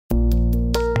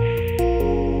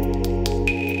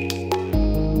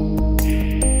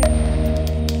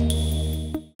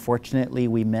Fortunately,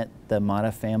 we met the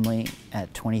Mata family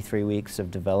at 23 weeks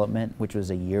of development, which was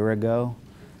a year ago.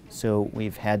 So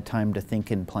we've had time to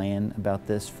think and plan about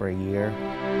this for a year.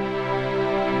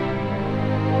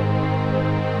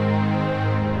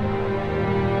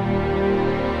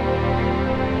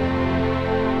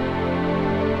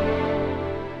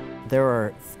 There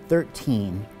are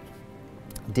 13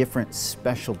 different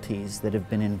specialties that have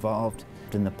been involved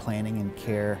in the planning and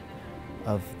care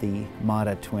of the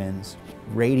Mata twins.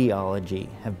 Radiology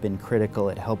have been critical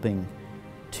at helping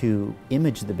to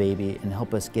image the baby and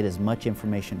help us get as much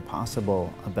information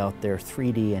possible about their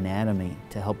 3D anatomy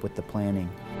to help with the planning.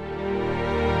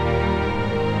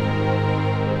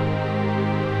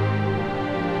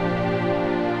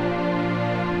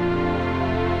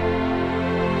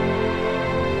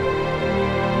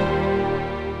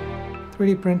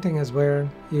 3D printing is where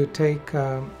you take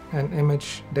an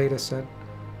image data set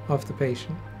of the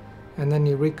patient and then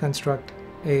you reconstruct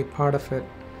a part of it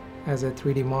as a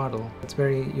 3D model. It's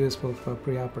very useful for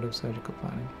preoperative surgical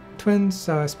planning. Twins,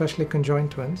 especially conjoined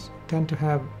twins, tend to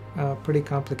have pretty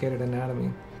complicated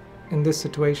anatomy. In this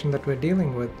situation that we're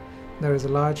dealing with, there is a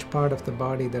large part of the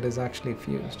body that is actually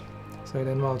fused. So it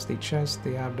involves the chest,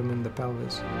 the abdomen, the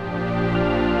pelvis.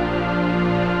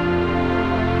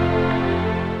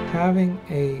 Having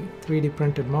a 3D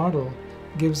printed model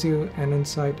gives you an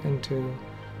insight into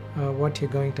what you're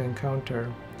going to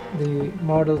encounter. The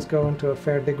models go into a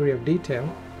fair degree of detail.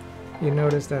 You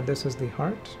notice that this is the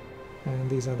heart, and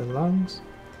these are the lungs,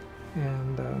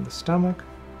 and the stomach,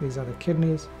 these are the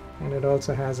kidneys, and it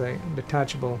also has a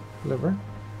detachable liver,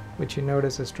 which you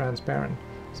notice is transparent.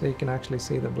 So you can actually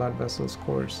see the blood vessels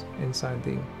course inside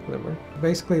the liver.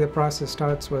 Basically, the process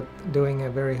starts with doing a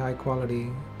very high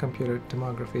quality computed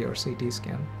tomography or CT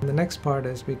scan. And the next part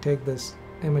is we take this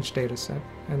image data set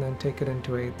and then take it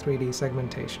into a 3D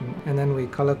segmentation, and then we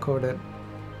color code it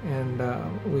and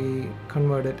we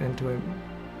convert it into a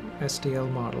STL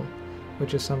model,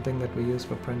 which is something that we use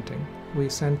for printing. We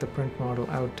sent the print model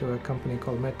out to a company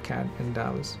called MedCAD in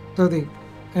Dallas. So the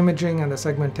imaging and the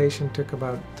segmentation took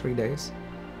about 3 days.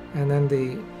 And then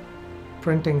the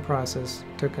printing process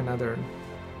took another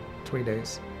 3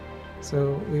 days.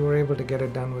 So we were able to get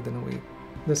it done within a week.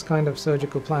 This kind of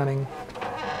surgical planning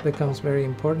becomes very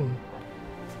important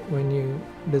when you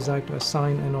decide to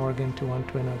assign an organ to one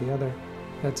twin or the other.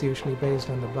 That's usually based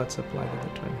on the blood supply that the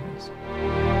twin has.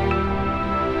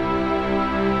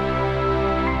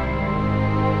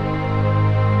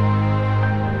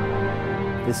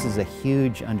 This is a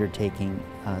huge undertaking.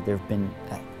 There have been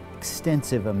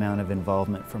extensive amount of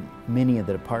involvement from many of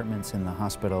the departments in the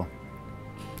hospital,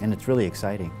 and it's really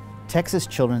exciting. Texas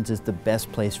Children's is the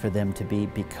best place for them to be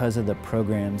because of the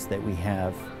programs that we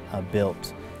have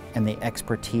built and the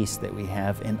expertise that we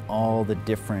have in all the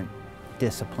different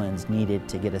disciplines needed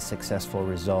to get a successful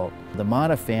result. The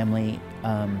Mata family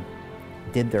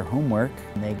did their homework,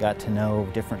 and they got to know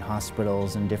different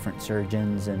hospitals and different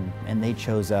surgeons, and they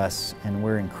chose us, and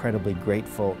we're incredibly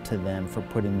grateful to them for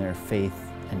putting their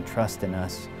faith and trust in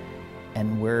us,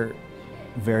 and we're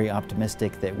very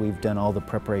optimistic that we've done all the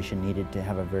preparation needed to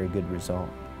have a very good result.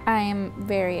 I am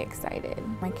very excited.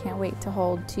 I can't wait to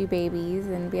hold 2 babies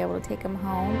and be able to take them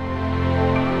home.